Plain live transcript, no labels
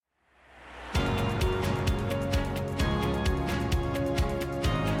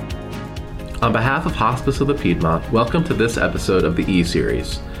On behalf of Hospice of the Piedmont, welcome to this episode of the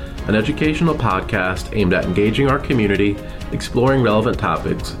E-Series, an educational podcast aimed at engaging our community, exploring relevant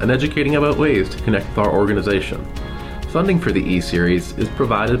topics, and educating about ways to connect with our organization. Funding for the E-Series is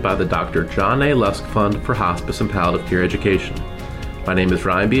provided by the Dr. John A. Lusk Fund for Hospice and Palliative Care Education. My name is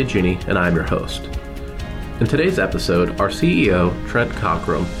Ryan Biagini, and I'm your host. In today's episode, our CEO, Trent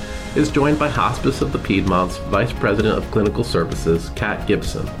Cockrum, is joined by Hospice of the Piedmont's Vice President of Clinical Services, Kat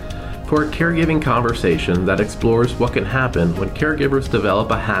Gibson, for a caregiving conversation that explores what can happen when caregivers develop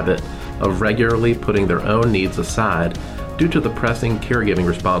a habit of regularly putting their own needs aside due to the pressing caregiving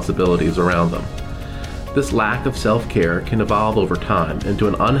responsibilities around them. This lack of self-care can evolve over time into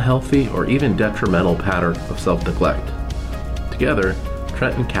an unhealthy or even detrimental pattern of self-neglect. Together,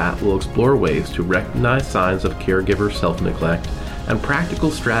 Trent and Kat will explore ways to recognize signs of caregiver self-neglect and practical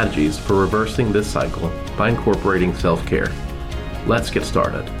strategies for reversing this cycle by incorporating self-care. Let's get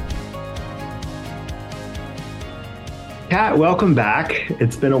started. Kat, welcome back.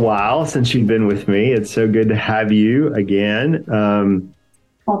 It's been a while since you've been with me. It's so good to have you again.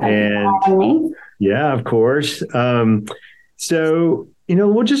 Well, thank you for having me. Yeah, of course. So,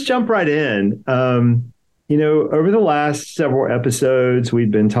 we'll just jump right in. Over the last several episodes,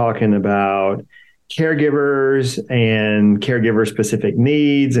 we've been talking about caregivers and caregiver-specific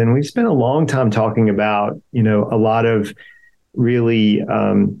needs, and we've spent a long time talking about, a lot of really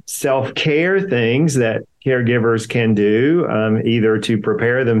self-care things that caregivers can do, either to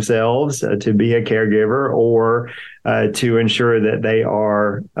prepare themselves to be a caregiver or to ensure that they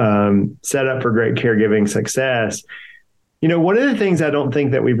are set up for great caregiving success. One of the things I don't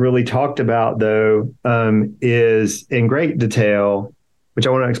think that we've really talked about, though, is in great detail, which I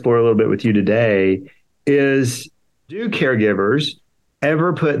want to explore a little bit with you today, is do caregivers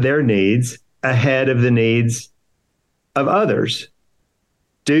ever put their needs ahead of the needs of others?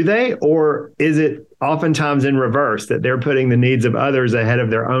 Do they? Or is it oftentimes in reverse, that they're putting the needs of others ahead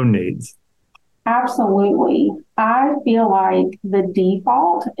of their own needs? Absolutely. I feel like the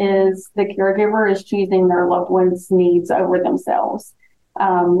default is the caregiver is choosing their loved one's needs over themselves.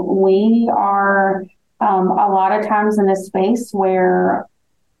 We are a lot of times in a space where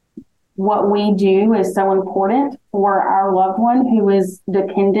what we do is so important for our loved one who is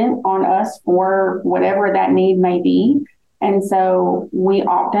dependent on us for whatever that need may be. And so we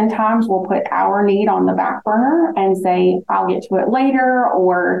oftentimes will put our need on the back burner and say, I'll get to it later,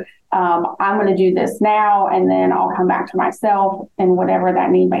 or I'm going to do this now, and then I'll come back to myself and whatever that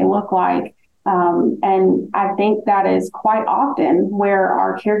need may look like. And I think that is quite often where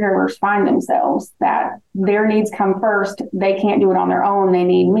our caregivers find themselves, that their needs come first. They can't do it on their own. They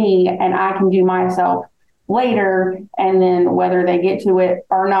need me, and I can do myself later. And then whether they get to it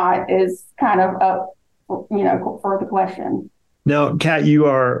or not is kind of up, for the question. Now, Kat, you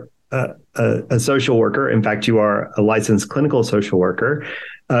are a social worker. In fact, you are a licensed clinical social worker.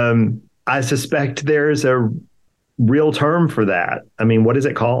 I suspect there's a real term for that. I mean, what is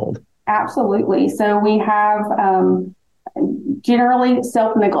it called? Absolutely. So we have generally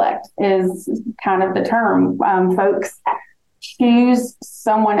self-neglect is kind of the term. Folks choose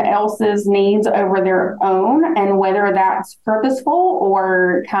someone else's needs over their own, and whether that's purposeful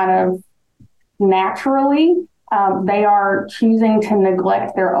or kind of naturally, they are choosing to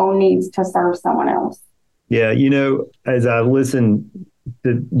neglect their own needs to serve someone else. Yeah, as I listen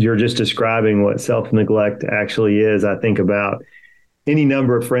to you're just describing what self-neglect actually is, I think about any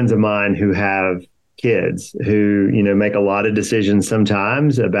number of friends of mine who have kids who, make a lot of decisions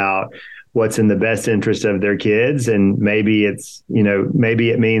sometimes about what's in the best interest of their kids. And maybe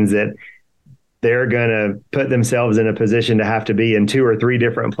maybe it means that they're going to put themselves in a position to have to be in 2 or 3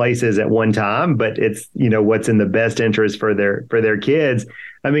 different places at one time, but it's, what's in the best interest for their kids.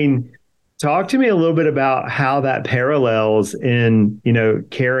 I mean, talk to me a little bit about how that parallels in,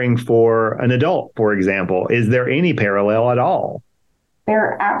 caring for an adult, for example. Is there any parallel at all?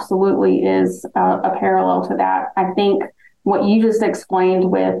 There absolutely is a parallel to that. I think what you just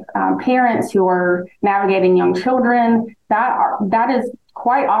explained with parents who are navigating young children, that is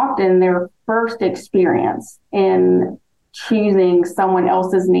quite often their first experience in choosing someone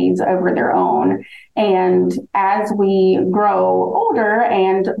else's needs over their own. And as we grow older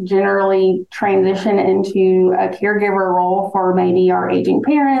and generally transition into a caregiver role for maybe our aging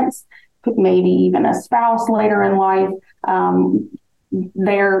parents, maybe even a spouse later in life,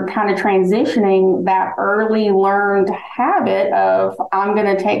 they're kind of transitioning that early learned habit of I'm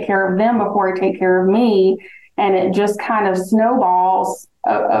going to take care of them before I take care of me. And it just kind of snowballs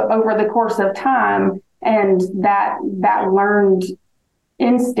over the course of time. And that learned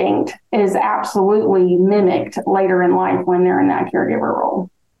instinct is absolutely mimicked later in life when they're in that caregiver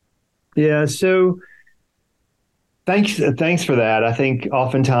role. Yeah. So thanks for that. I think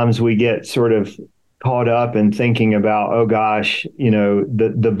oftentimes we get sort of caught up in thinking about, oh gosh,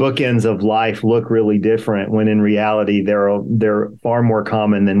 the bookends of life look really different when in reality they're far more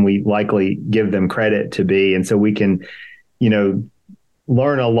common than we likely give them credit to be. And so we can,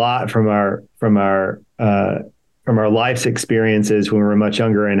 learn a lot from our life's experiences when we were much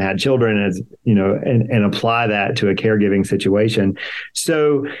younger and had children, as and apply that to a caregiving situation.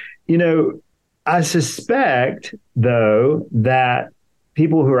 So, I suspect, though, that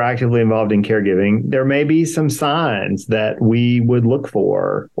people who are actively involved in caregiving, there may be some signs that we would look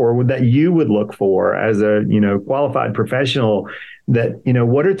for, or that you would look for as a, qualified professional. That,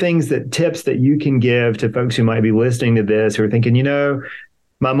 what are tips that you can give to folks who might be listening to this, who are thinking,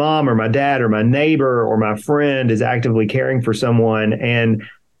 my mom or my dad or my neighbor or my friend is actively caring for someone, and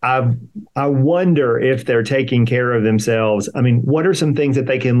I wonder if they're taking care of themselves. I mean, what are some things that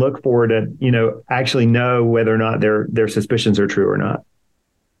they can look for to, actually know whether or not their suspicions are true or not?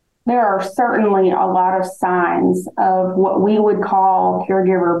 There are certainly a lot of signs of what we would call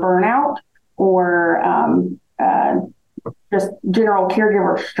caregiver burnout, or just general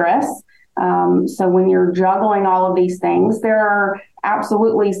caregiver stress. So when you're juggling all of these things, there are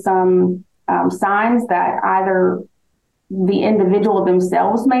absolutely some signs that either the individual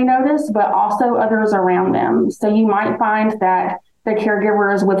themselves may notice, but also others around them. So you might find that the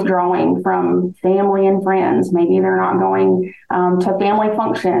caregiver is withdrawing from family and friends. Maybe they're not going to family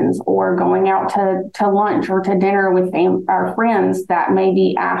functions or going out to lunch or to dinner with our friends that may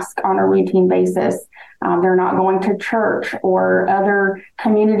be asked on a routine basis. They're not going to church or other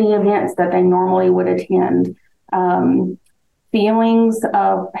community events that they normally would attend. Feelings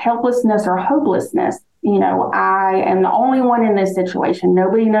of helplessness or hopelessness. I am the only one in this situation.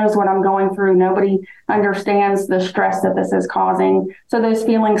 Nobody knows what I'm going through. Nobody understands the stress that this is causing. So those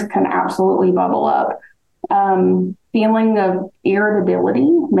feelings can absolutely bubble up. Feeling of irritability,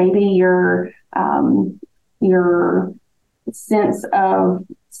 maybe your sense of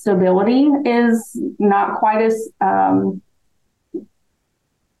stability is not quite as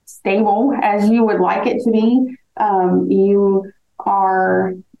stable as you would like it to be. You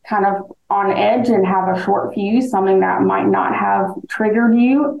are kind of on edge and have a short fuse. Something that might not have triggered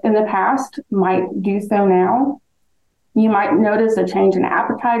you in the past might do so now. You might notice a change in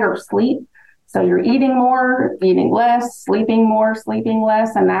appetite or sleep. So you're eating more, eating less, sleeping more, sleeping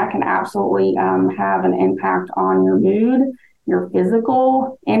less, and that can absolutely have an impact on your mood, your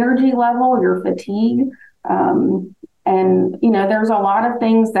physical energy level, your fatigue. And, there's a lot of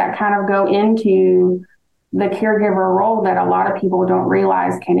things that kind of go into the caregiver role that a lot of people don't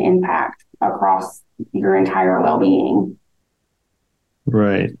realize can impact across your entire well-being.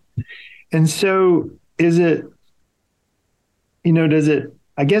 Right. And so I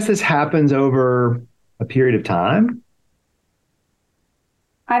guess this happens over a period of time?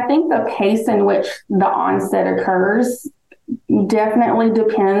 I think the pace in which the onset occurs definitely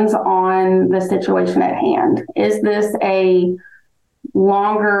depends on the situation at hand. Is this a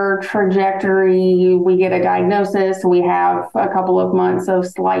longer trajectory? We get a diagnosis, we have a couple of months of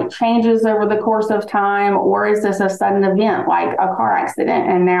slight changes over the course of time, or is this a sudden event like a car accident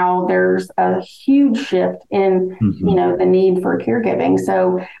and now there's a huge shift in the need for caregiving?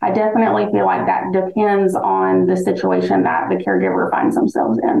 So I definitely feel like that depends on the situation that the caregiver finds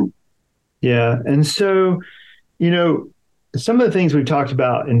themselves in. Yeah. And so, some of the things we've talked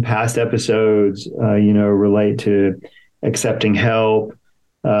about in past episodes, relate to accepting help,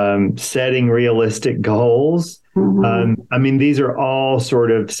 setting realistic goals. These are all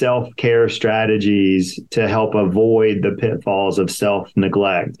sort of self-care strategies to help avoid the pitfalls of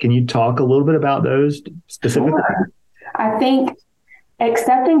self-neglect. Can you talk a little bit about those specifically? Sure. I think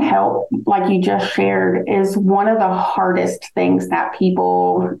accepting help, like you just shared, is one of the hardest things that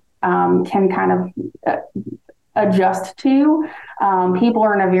people can kind of adjust to. People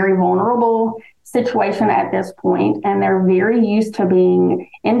are in a very vulnerable situation at this point, and they're very used to being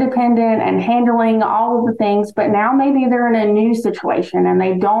independent and handling all of the things, but now maybe they're in a new situation and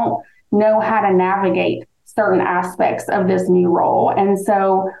they don't know how to navigate certain aspects of this new role. And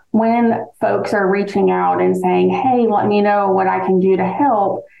so when folks are reaching out and saying, hey, let me know what I can do to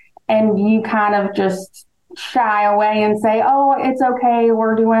help, and you kind of just shy away and say, oh, it's okay,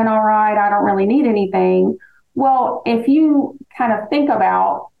 we're doing all right, I don't really need anything. Well, if you kind of think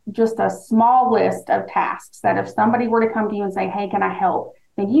about just a small list of tasks that if somebody were to come to you and say, hey, can I help?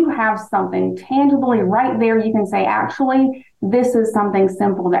 Then you have something tangibly right there. You can say, actually, this is something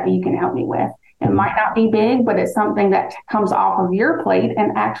simple that you can help me with. It might not be big, but it's something that comes off of your plate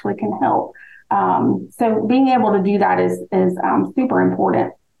and actually can help. So being able to do that is super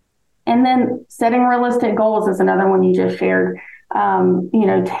important. And then setting realistic goals is another one you just shared.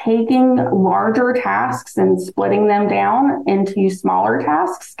 Taking larger tasks and splitting them down into smaller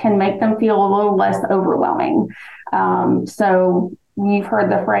tasks can make them feel a little less overwhelming. So you've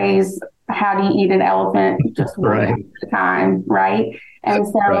heard the phrase, how do you eat an elephant? Just one Right. at a time, right? And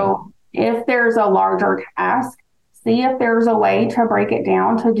so if there's a larger task, see if there's a way to break it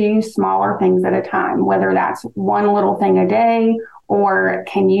down to do smaller things at a time, whether that's one little thing a day, or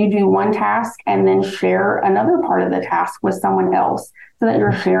can you do one task and then share another part of the task with someone else so that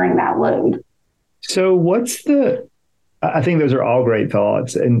you're sharing that load? So I think those are all great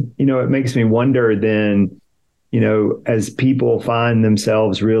thoughts. And, it makes me wonder then, as people find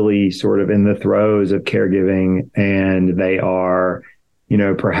themselves really sort of in the throes of caregiving and they are,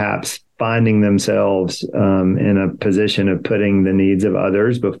 perhaps finding themselves in a position of putting the needs of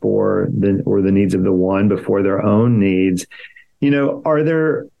others or the needs of the one before their own needs, is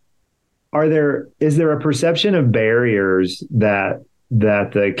there a perception of barriers that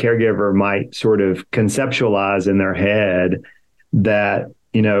the caregiver might sort of conceptualize in their head that,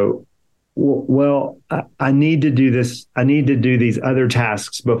 well, I need to do this. I need to do these other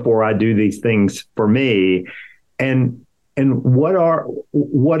tasks before I do these things for me. And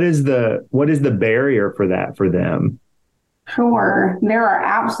what is the barrier for that for them? Sure. There are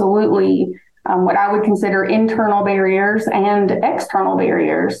absolutely what I would consider internal barriers and external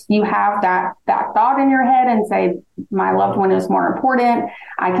barriers. You have that thought in your head and say, my loved one is more important.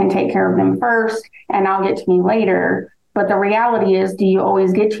 I can take care of them first and I'll get to me later. But the reality is, do you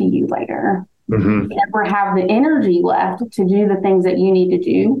always get to you later? Mm-hmm. Do you ever have the energy left to do the things that you need to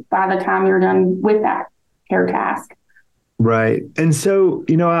do by the time you're done with that care task? Right. And so,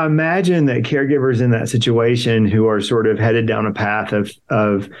 I imagine that caregivers in that situation who are sort of headed down a path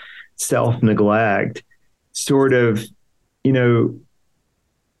of self-neglect, sort of,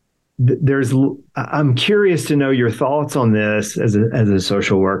 I'm curious to know your thoughts on this as a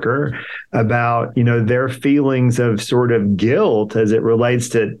social worker about, their feelings of sort of guilt as it relates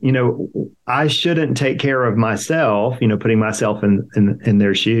to, I shouldn't take care of myself, putting myself in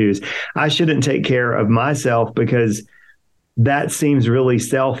their shoes. I shouldn't take care of myself because that seems really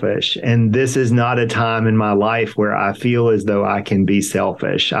selfish. And this is not a time in my life where I feel as though I can be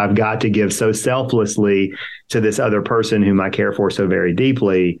selfish. I've got to give so selflessly to this other person whom I care for so very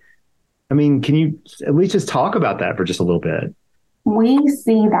deeply. I mean, can you at least just talk about that for just a little bit? We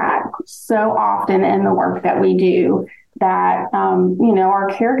see that so often in the work that we do that, our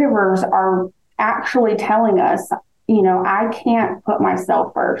caregivers are actually telling us, I can't put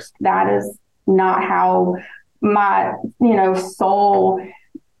myself first. That is not how my, soul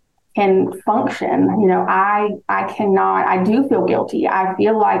can function. I cannot, I do feel guilty. I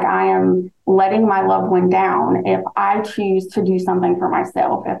feel like I am letting my loved one down if I choose to do something for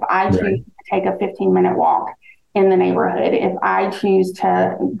myself, if I choose to take a 15-minute walk in the neighborhood, if I choose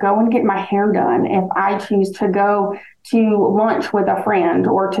to go and get my hair done, if I choose to go to lunch with a friend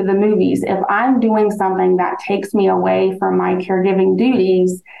or to the movies, if I'm doing something that takes me away from my caregiving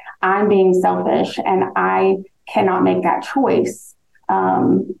duties, I'm being selfish and I cannot make that choice.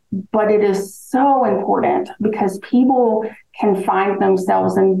 But it is so important because people can find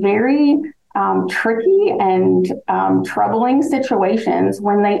themselves in very tricky and troubling situations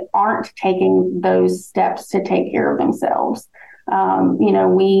when they aren't taking those steps to take care of themselves.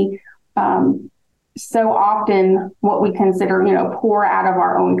 We so often what we consider, pour out of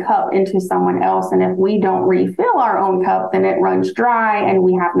our own cup into someone else. And if we don't refill our own cup, then it runs dry and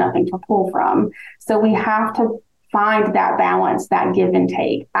we have nothing to pull from. So we have to find that balance, that give and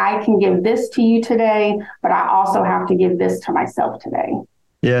take. I can give this to you today, but I also have to give this to myself today.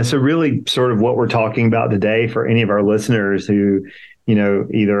 Yeah. So really sort of what we're talking about today for any of our listeners who,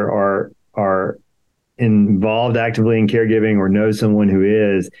 either are involved actively in caregiving or know someone who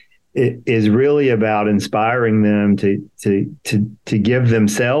is, it is really about inspiring them to give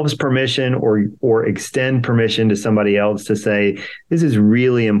themselves permission or extend permission to somebody else to say, this is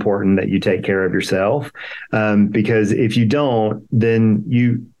really important that you take care of yourself. Because if you don't, then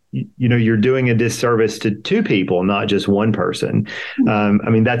you're doing a disservice to two people, not just one person.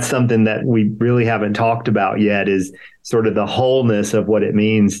 That's something that we really haven't talked about yet is sort of the wholeness of what it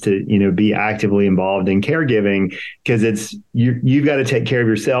means to, be actively involved in caregiving, because it's you've got to take care of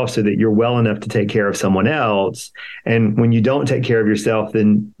yourself so that you're well enough to take care of someone else. And when you don't take care of yourself,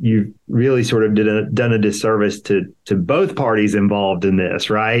 then you've really sort of done a disservice to both parties involved in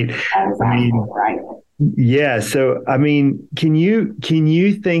this, right? Exactly, right. Yeah. So, can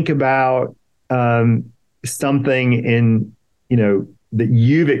you think about something in, that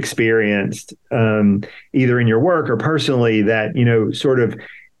you've experienced either in your work or personally that, sort of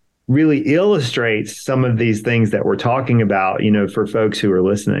really illustrates some of these things that we're talking about, for folks who are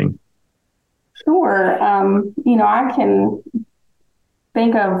listening? Sure. I can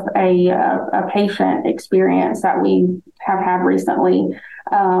think of a patient experience that we have had recently,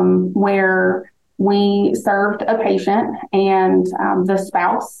 where we served a patient, and the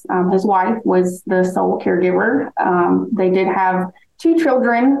spouse, his wife, was the sole caregiver. They did have 2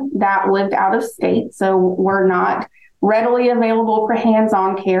 children that lived out of state, so were not readily available for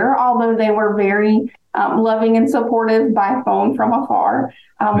hands-on care, although they were very loving and supportive by phone from afar,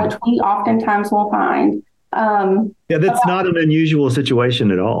 which we oftentimes will find. That's not an unusual situation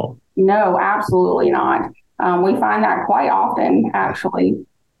at all. No, absolutely not. We find that quite often, actually.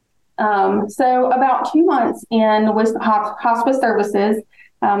 So about 2 months in with hospice services,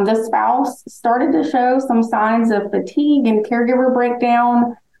 the spouse started to show some signs of fatigue and caregiver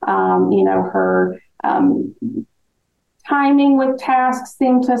breakdown. Her timing with tasks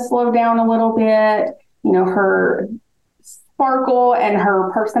seemed to slow down a little bit. Her sparkle and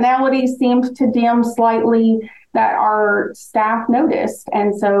her personality seemed to dim slightly, that our staff noticed.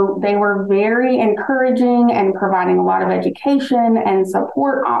 And so they were very encouraging and providing a lot of education and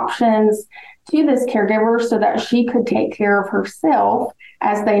support options to this caregiver so that she could take care of herself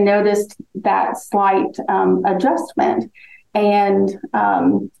as they noticed that slight adjustment. And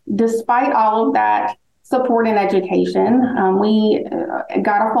despite all of that support and education, we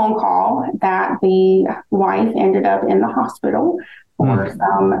got a phone call that the wife ended up in the hospital for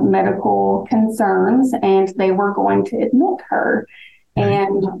some medical concerns, and they were going to admit her.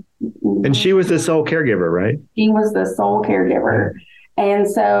 And she was the sole caregiver, right? She was the sole caregiver. And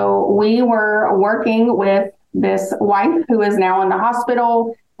so we were working with this wife who is now in the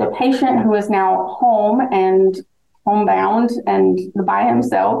hospital, the patient who is now home and homebound and by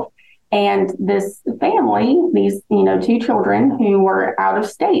himself, and this family, these 2 children who were out of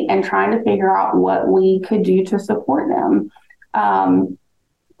state, and trying to figure out what we could do to support them.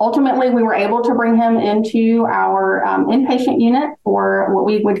 Ultimately, we were able to bring him into our inpatient unit for what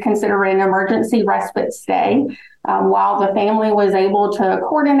we would consider an emergency respite stay, while the family was able to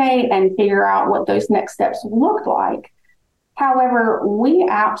coordinate and figure out what those next steps looked like. However, we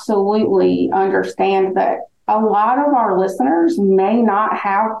absolutely understand that a lot of our listeners may not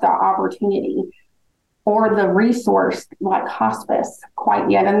have the opportunity or the resource like hospice quite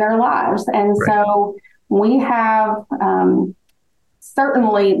yet in their lives. And so we have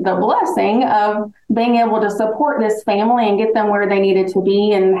certainly the blessing of being able to support this family and get them where they needed to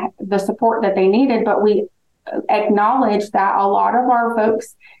be and the support that they needed. But we acknowledge that a lot of our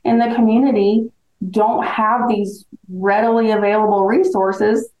folks in the community don't have these readily available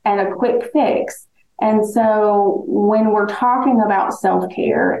resources and a quick fix. And so when we're talking about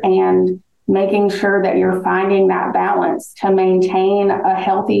self-care and making sure that you're finding that balance to maintain a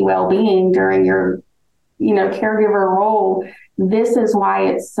healthy well-being during your caregiver role, this is why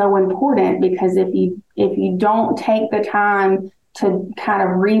it's so important, because if you don't take the time to kind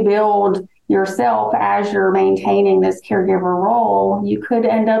of rebuild yourself as you're maintaining this caregiver role, you could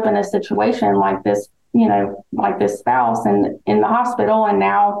end up in a situation like this, like this spouse in the hospital, and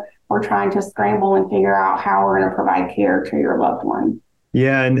now we're trying to scramble and figure out how we're going to provide care to your loved one.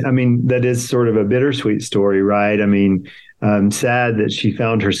 Yeah. And I mean, that is sort of a bittersweet story, right? I mean, sad that she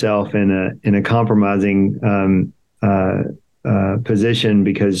found herself in a compromising position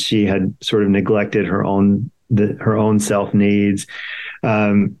because she had sort of neglected her own self needs.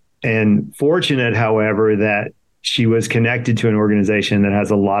 And fortunate, however, that she was connected to an organization that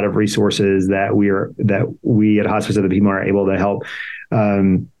has a lot of resources that we at Hospice of the Piedmont are able to help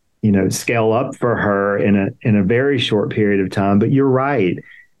scale up for her in a very short period of time. But you're right.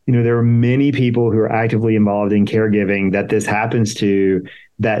 There are many people who are actively involved in caregiving that this happens to,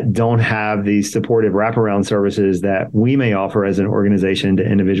 that don't have these supportive wraparound services that we may offer as an organization to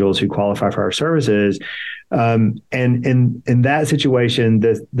individuals who qualify for our services. And in that situation,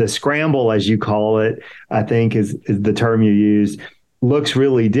 the scramble, as you call it, I think is the term you used, looks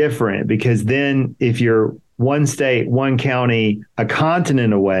really different, because then if you're one state, one county, a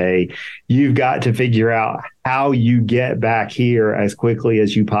continent away, you've got to figure out how you get back here as quickly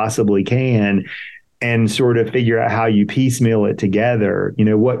as you possibly can and sort of figure out how you piecemeal it together.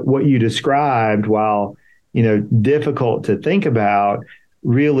 What you described, while, difficult to think about,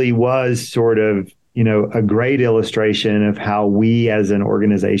 really was sort of, a great illustration of how we as an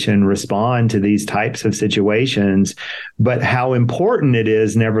organization respond to these types of situations, but how important it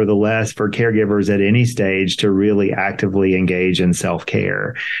is, nevertheless, for caregivers at any stage to really actively engage in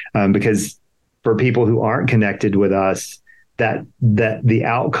self-care. Because for people who aren't connected with us, that the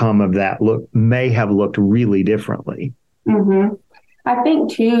outcome of that may have looked really differently. Mm-hmm. I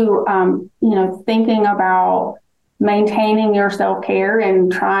think too, thinking about maintaining your self-care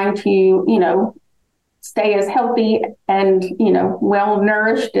and trying to, stay as healthy and, well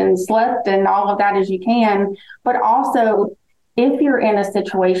nourished and slept and all of that as you can. But also, if you're in a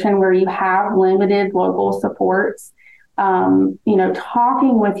situation where you have limited local supports,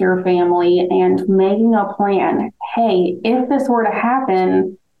 talking with your family and making a plan. Hey, if this were to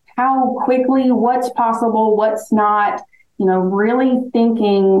happen, how quickly, what's possible, what's not, really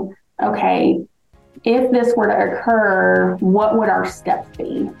thinking, okay, if this were to occur, what would our steps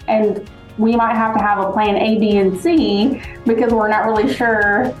be? And we might have to have a plan A, B, and C because we're not really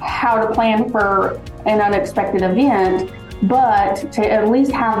sure how to plan for an unexpected event. But to at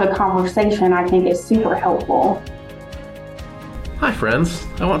least have the conversation, I think is super helpful. Hi friends,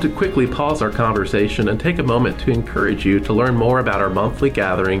 I want to quickly pause our conversation and take a moment to encourage you to learn more about our monthly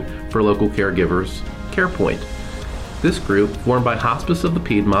gathering for local caregivers, CarePoint. This group, formed by Hospice of the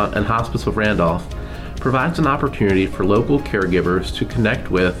Piedmont and Hospice of Randolph, provides an opportunity for local caregivers to connect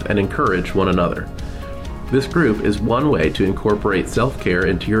with and encourage one another. This group is one way to incorporate self-care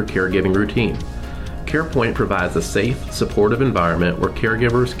into your caregiving routine. CarePoint provides a safe, supportive environment where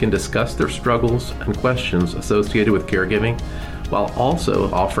caregivers can discuss their struggles and questions associated with caregiving, while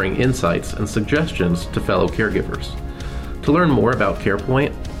also offering insights and suggestions to fellow caregivers. To learn more about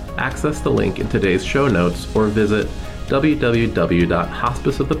CarePoint, access the link in today's show notes or visit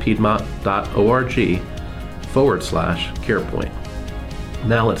www.hospiceofthepiedmont.org/CarePoint.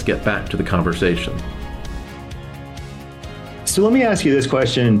 Now let's get back to the conversation. So let me ask you this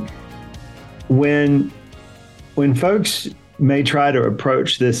question. When folks may try to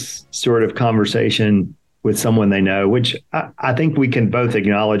approach this sort of conversation with someone they know, which I think we can both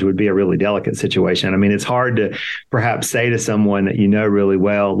acknowledge would be a really delicate situation. I mean, it's hard to perhaps say to someone that you know really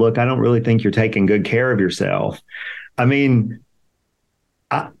well, look, I don't really think you're taking good care of yourself. I mean,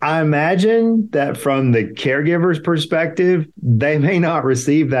 I imagine that from the caregiver's perspective, they may not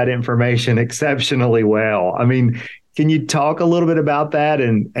receive that information exceptionally well. I mean, can you talk a little bit about that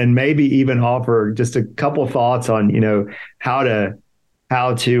and maybe even offer just a couple of thoughts on, how to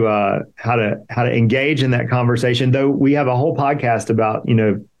engage in that conversation? Though we have a whole podcast about,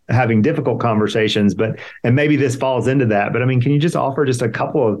 having difficult conversations, and maybe this falls into that. But I mean, can you just offer just a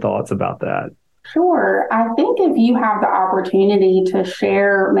couple of thoughts about that? Sure. I think if you have the opportunity to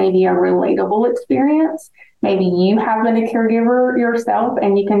share maybe a relatable experience, maybe you have been a caregiver yourself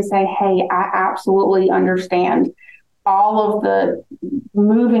and you can say, hey, I absolutely understand all of the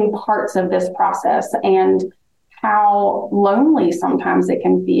moving parts of this process and how lonely sometimes it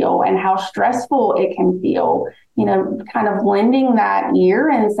can feel and how stressful it can feel, kind of lending that ear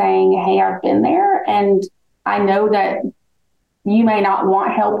and saying, hey, I've been there and I know that you may not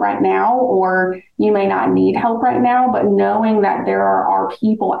want help right now, or you may not need help right now, but knowing that there are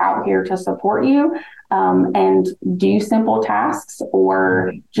people out here to support you and do simple tasks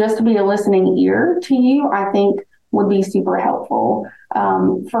or just be a listening ear to you, I think would be super helpful.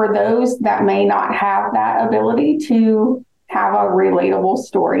 For those that may not have that ability to have a relatable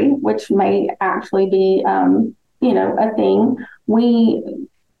story, which may actually be, a thing, we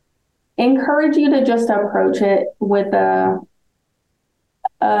encourage you to just approach it with a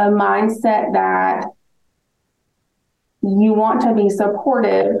mindset that you want to be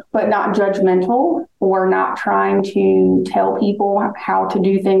supportive, but not judgmental or not trying to tell people how to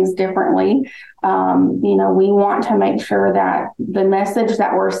do things differently. We want to make sure that the message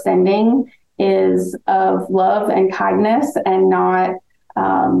that we're sending is of love and kindness and not,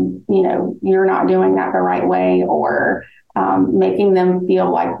 you're not doing that the right way or making them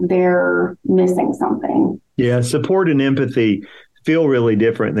feel like they're missing something. Yeah, support and empathy feel really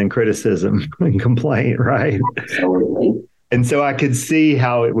different than criticism and complaint, right? Absolutely. And so I could see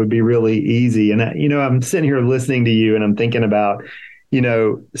how it would be really easy. And, I'm sitting here listening to you and I'm thinking about,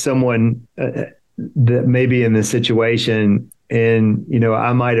 someone that may be in this situation and,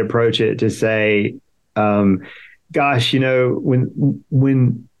 I might approach it to say, gosh,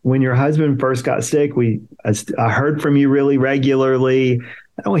 when your husband first got sick, I heard from you really regularly.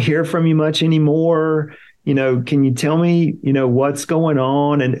 I don't hear from you much anymore. Can you tell me, what's going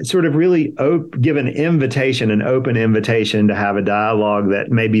on, and sort of really give an open invitation to have a dialogue that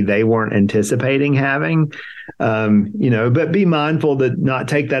maybe they weren't anticipating having, but be mindful to not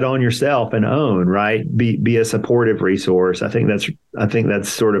take that on yourself and own, right? Be a supportive resource. I think that's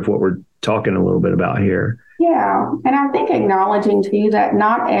sort of what we're talking a little bit about here. Yeah. And I think acknowledging too that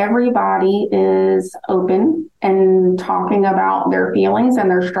not everybody is open and talking about their feelings and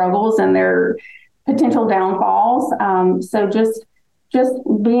their struggles and their potential downfalls. So just just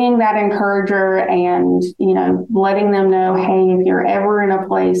being that encourager and, letting them know, hey, if you're ever in a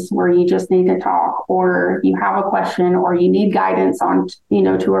place where you just need to talk or you have a question or you need guidance on,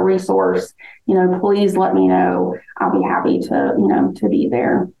 to a resource, please let me know. I'll be happy to be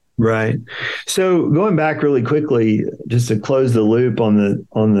there. Right. So going back really quickly, just to close the loop on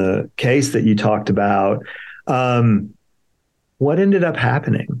the case that you talked about, what ended up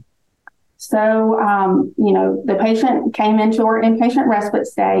happening? So, the patient came into our inpatient respite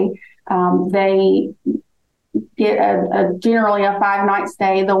stay. They get generally a 5-night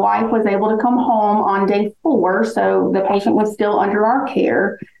stay. The wife was able to come home on day 4. So the patient was still under our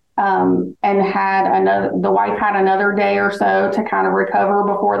care, and the wife had another day or so to kind of recover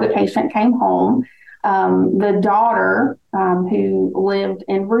before the patient came home. The daughter, who lived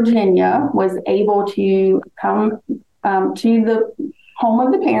in Virginia, was able to come to the home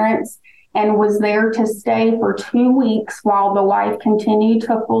of the parents and was there to stay for 2 weeks while the wife continued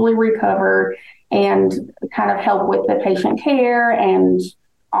to fully recover and kind of help with the patient care and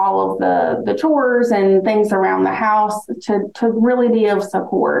all of the chores and things around the house to really be of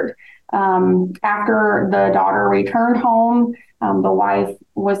support. After the daughter returned home, the wife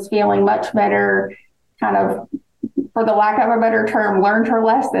was feeling much better, kind of, for the lack of a better term, learned her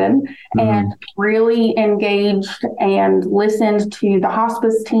lesson and really engaged and listened to the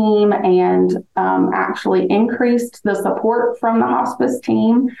hospice team and actually increased the support from the hospice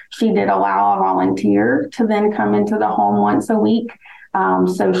team. She did allow a volunteer to then come into the home once a week.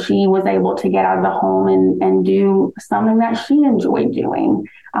 So she was able to get out of the home and do something that she enjoyed doing,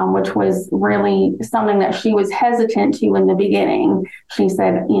 which was really something that she was hesitant to in the beginning. She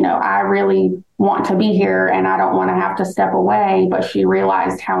said, I really want to be here and I don't want to have to step away. But she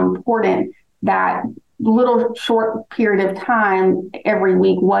realized how important that little short period of time every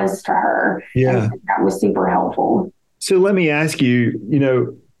week was to her. Yeah. And that was super helpful. So let me ask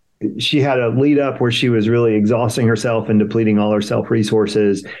you, she had a lead up where she was really exhausting herself and depleting all her self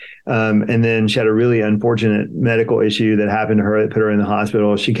resources. And then she had a really unfortunate medical issue that happened to her that put her in the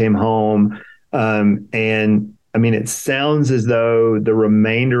hospital. She came home. And I mean, it sounds as though the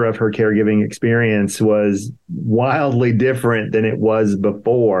remainder of her caregiving experience was wildly different than it was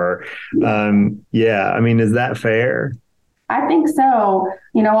before. Yeah. I mean, is that fair? I think so.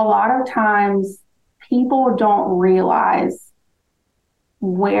 A lot of times people don't realize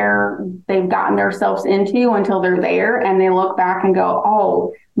where they've gotten themselves into until they're there and they look back and go,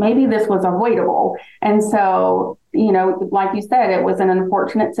 oh, maybe this was avoidable. And so, like you said, it was an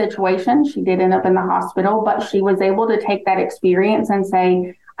unfortunate situation. She did end up in the hospital, but she was able to take that experience and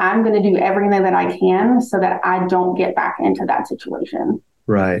say, I'm going to do everything that I can so that I don't get back into that situation.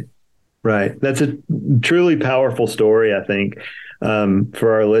 Right. Right. That's a truly powerful story, I think,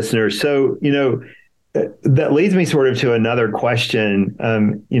 for our listeners. So, that leads me sort of to another question.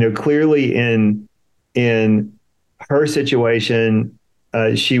 Clearly in her situation,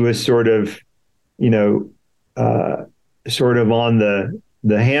 she was sort of on the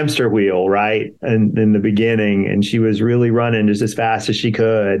hamster wheel, right? And in the beginning, and she was really running just as fast as she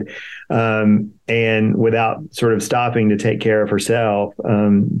could, and without sort of stopping to take care of herself.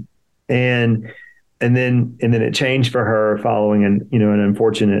 And then it changed for her following an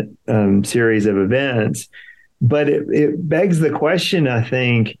unfortunate series of events. But it begs the question, I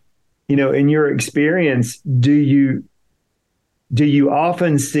think, in your experience, do you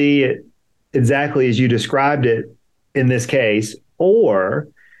often see it exactly as you described it in this case, or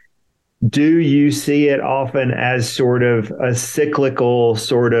do you see it often as sort of a cyclical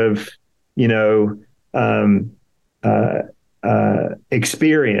sort of,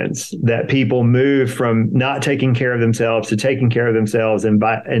 experience that people move from not taking care of themselves to taking care of themselves and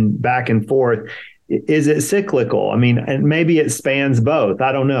back and forth? Is it cyclical? I mean, and maybe it spans both.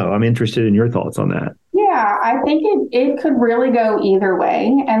 I don't know. I'm interested in your thoughts on that. Yeah, I think it could really go either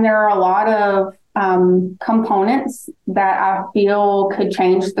way. And there are a lot of components that I feel could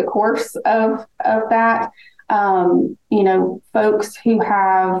change the course of that. Folks who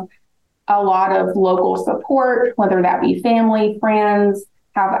have a lot of local support, whether that be family, friends,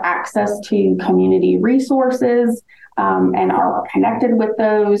 have access to community resources, and are connected with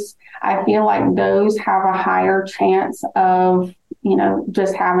those. I feel like those have a higher chance of,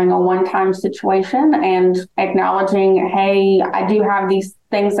 just having a one-time situation and acknowledging, hey, I do have these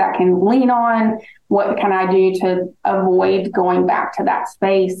things that I can lean on. What can I do to avoid going back to that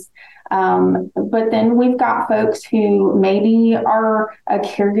space? But then we've got folks who maybe are a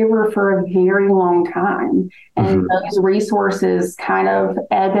caregiver for a very long time, and those resources kind of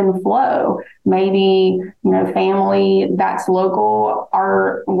ebb and flow. Maybe, family that's local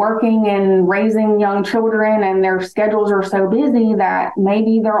are working and raising young children, and their schedules are so busy that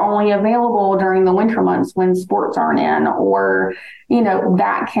maybe they're only available during the winter months when sports aren't in, or,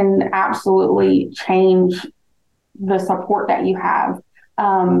 that can absolutely change the support that you have.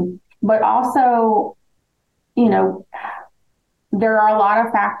 But also, there are a lot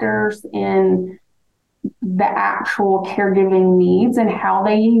of factors in the actual caregiving needs and how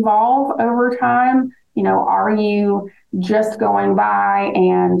they evolve over time. Are you just going by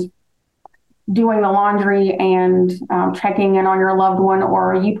and doing the laundry and checking in on your loved one,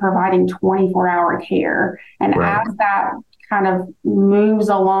 or are you providing 24-hour care? And as that kind of moves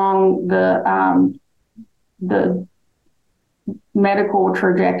along the medical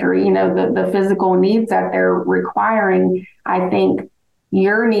trajectory, the physical needs that they're requiring, I think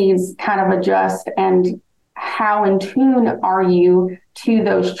your needs kind of adjust. And how in tune are you to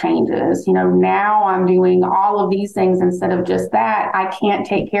those changes? Now I'm doing all of these things instead of just that. I can't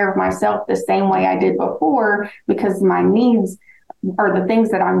take care of myself the same way I did before because my needs or the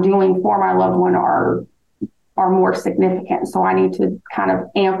things that I'm doing for my loved one are more significant. So I need to kind of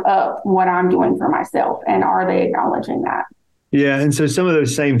amp up what I'm doing for myself. And are they acknowledging that? Yeah. And so some of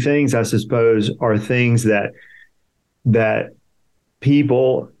those same things, I suppose, are things that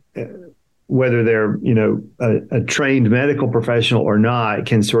people, whether they're, a trained medical professional or not,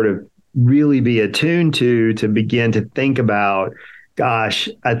 can sort of really be attuned to begin to think about, gosh,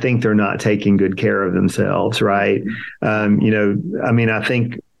 I think they're not taking good care of themselves. Right. I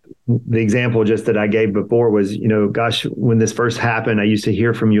think the example just that I gave before was, gosh, when this first happened, I used to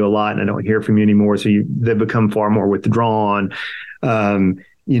hear from you a lot and I don't hear from you anymore. So they become far more withdrawn.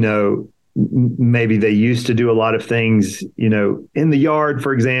 Maybe they used to do a lot of things, in the yard,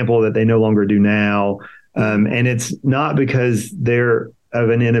 for example, that they no longer do now. And it's not because they're of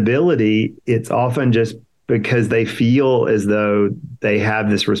an inability. It's often just because they feel as though they have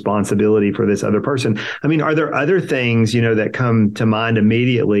this responsibility for this other person. I mean, are there other things, that come to mind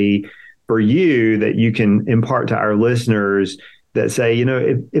immediately for you that you can impart to our listeners that say,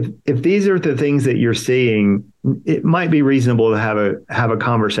 if these are the things that you're seeing, it might be reasonable to have a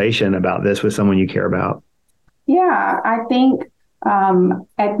conversation about this with someone you care about? Yeah, I think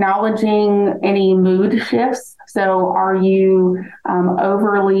acknowledging any mood shifts. So are you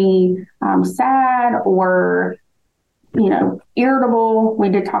overly sad or, irritable? We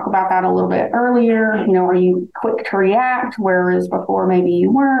did talk about that a little bit earlier. Are you quick to react, whereas before maybe you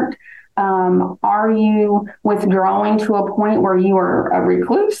weren't? Are you withdrawing to a point where you are a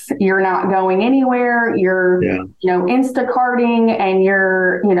recluse? You're not going anywhere. You're, Instacarting, and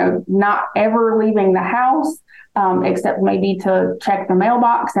you're, not ever leaving the house. Except maybe to check the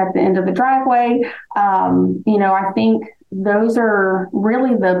mailbox at the end of the driveway. I think those are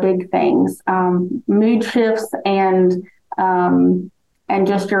really the big things, mood shifts and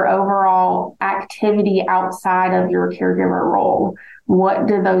just your overall activity outside of your caregiver role. What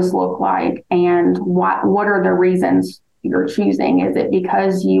do those look like, and what are the reasons you're choosing? Is it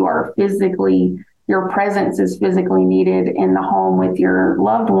because your presence is physically needed in the home with your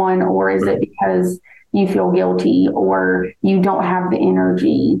loved one, or is it because you feel guilty or you don't have the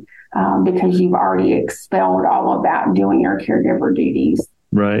energy because you've already expelled all of that doing your caregiver duties?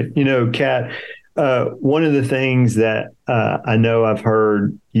 Right. Kat, one of the things that I know I've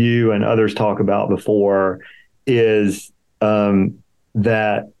heard you and others talk about before is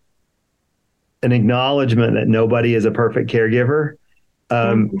that an acknowledgement that nobody is a perfect caregiver.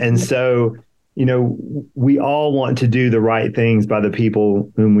 And so, we all want to do the right things by the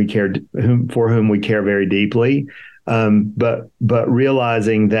people for whom we care very deeply. But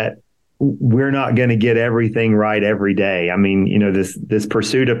realizing that we're not going to get everything right every day. I mean, this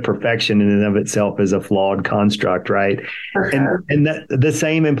pursuit of perfection in and of itself is a flawed construct, right? For sure. And that the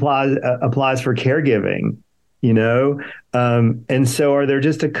same applies for caregiving. And so are there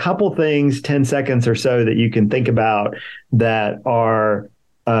just a couple things, 10 seconds or so, that you can think about that are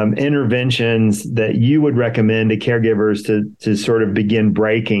interventions that you would recommend to caregivers to sort of begin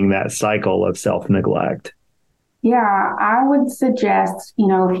breaking that cycle of self-neglect? Yeah, I would suggest,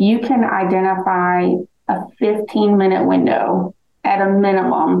 if you can identify a 15-minute window at a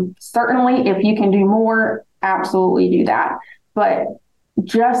minimum, certainly if you can do more, absolutely do that. But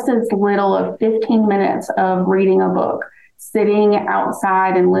just as little of 15 minutes of reading a book, sitting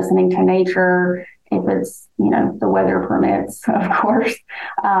outside and listening to nature, if it's, the weather permits, of course,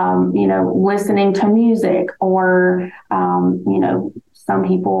 listening to music or, Some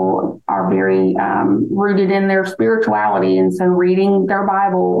people are very rooted in their spirituality, and so reading their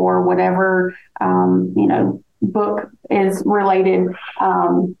Bible or whatever book is related,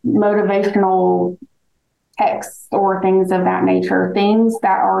 motivational texts or things of that nature, things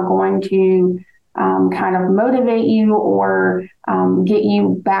that are going to kind of motivate you or get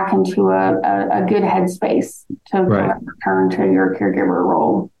you back into a good headspace to Right. return to your caregiver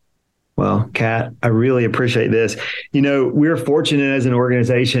role. Well, Kat, I really appreciate this. We're fortunate as an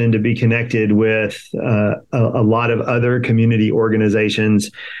organization to be connected with a lot of other community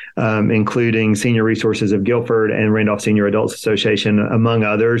organizations, including Senior Resources of Guilford and Randolph Senior Adults Association, among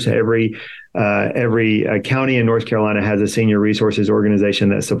others. Every county in North Carolina has a senior resources organization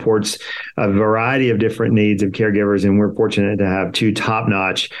that supports a variety of different needs of caregivers, and we're fortunate to have two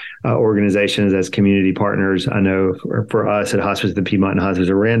top-notch organizations as community partners. I know for us at Hospice of the Piedmont and Hospice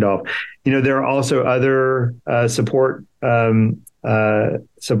of Randolph, there are also other support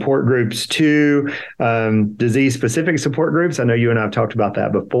groups too, disease-specific support groups. I know you and I have talked about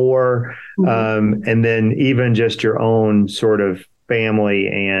that before, and then even just your own sort of family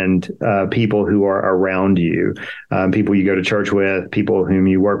and people who are around you, people you go to church with, people whom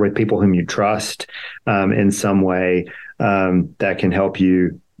you work with, people whom you trust in some way, that can help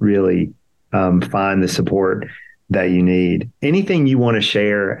you really find the support that you need. Anything you want to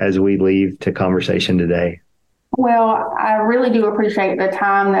share as we leave to conversation today? Well, I really do appreciate the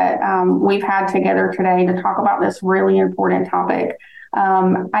time that we've had together today to talk about this really important topic.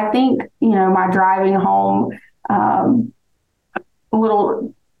 I think, my driving home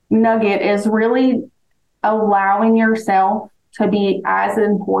little nugget is really allowing yourself to be as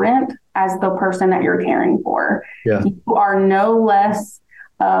important as the person that you're caring for. Yeah. You are no less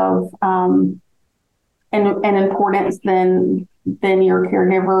of an importance than your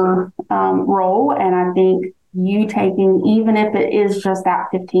caregiver role. And I think you taking, even if it is just that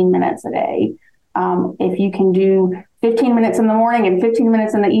 15 minutes a day, if you can do 15 minutes in the morning and 15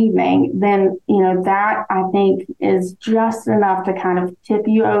 minutes in the evening, then, that I think is just enough to kind of tip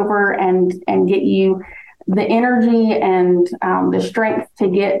you over and get you the energy and the strength to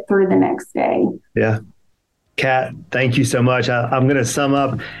get through the next day. Yeah. Kat, thank you so much. I'm going to sum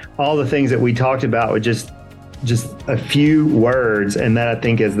up all the things that we talked about with just a few words. And that I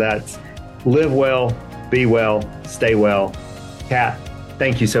think that's live well, be well, stay well. Kat,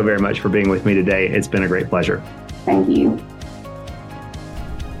 thank you so very much for being with me today. It's been a great pleasure. Thank you.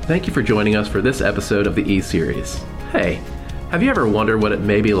 Thank you for joining us for this episode of the E-Series. Hey, have you ever wondered what it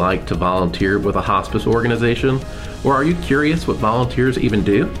may be like to volunteer with a hospice organization? Or are you curious what volunteers even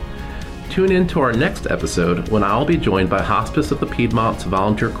do? Tune in to our next episode when I'll be joined by Hospice of the Piedmont's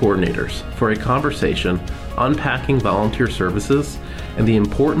volunteer coordinators for a conversation unpacking volunteer services and the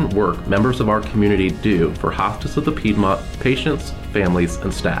important work members of our community do for Hospice of the Piedmont patients, families,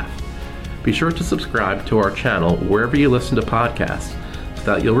 and staff. Be sure to subscribe to our channel wherever you listen to podcasts so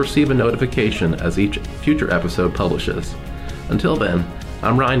that you'll receive a notification as each future episode publishes. Until then,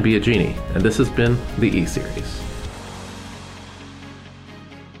 I'm Ryan Biagini, and this has been the E-Series.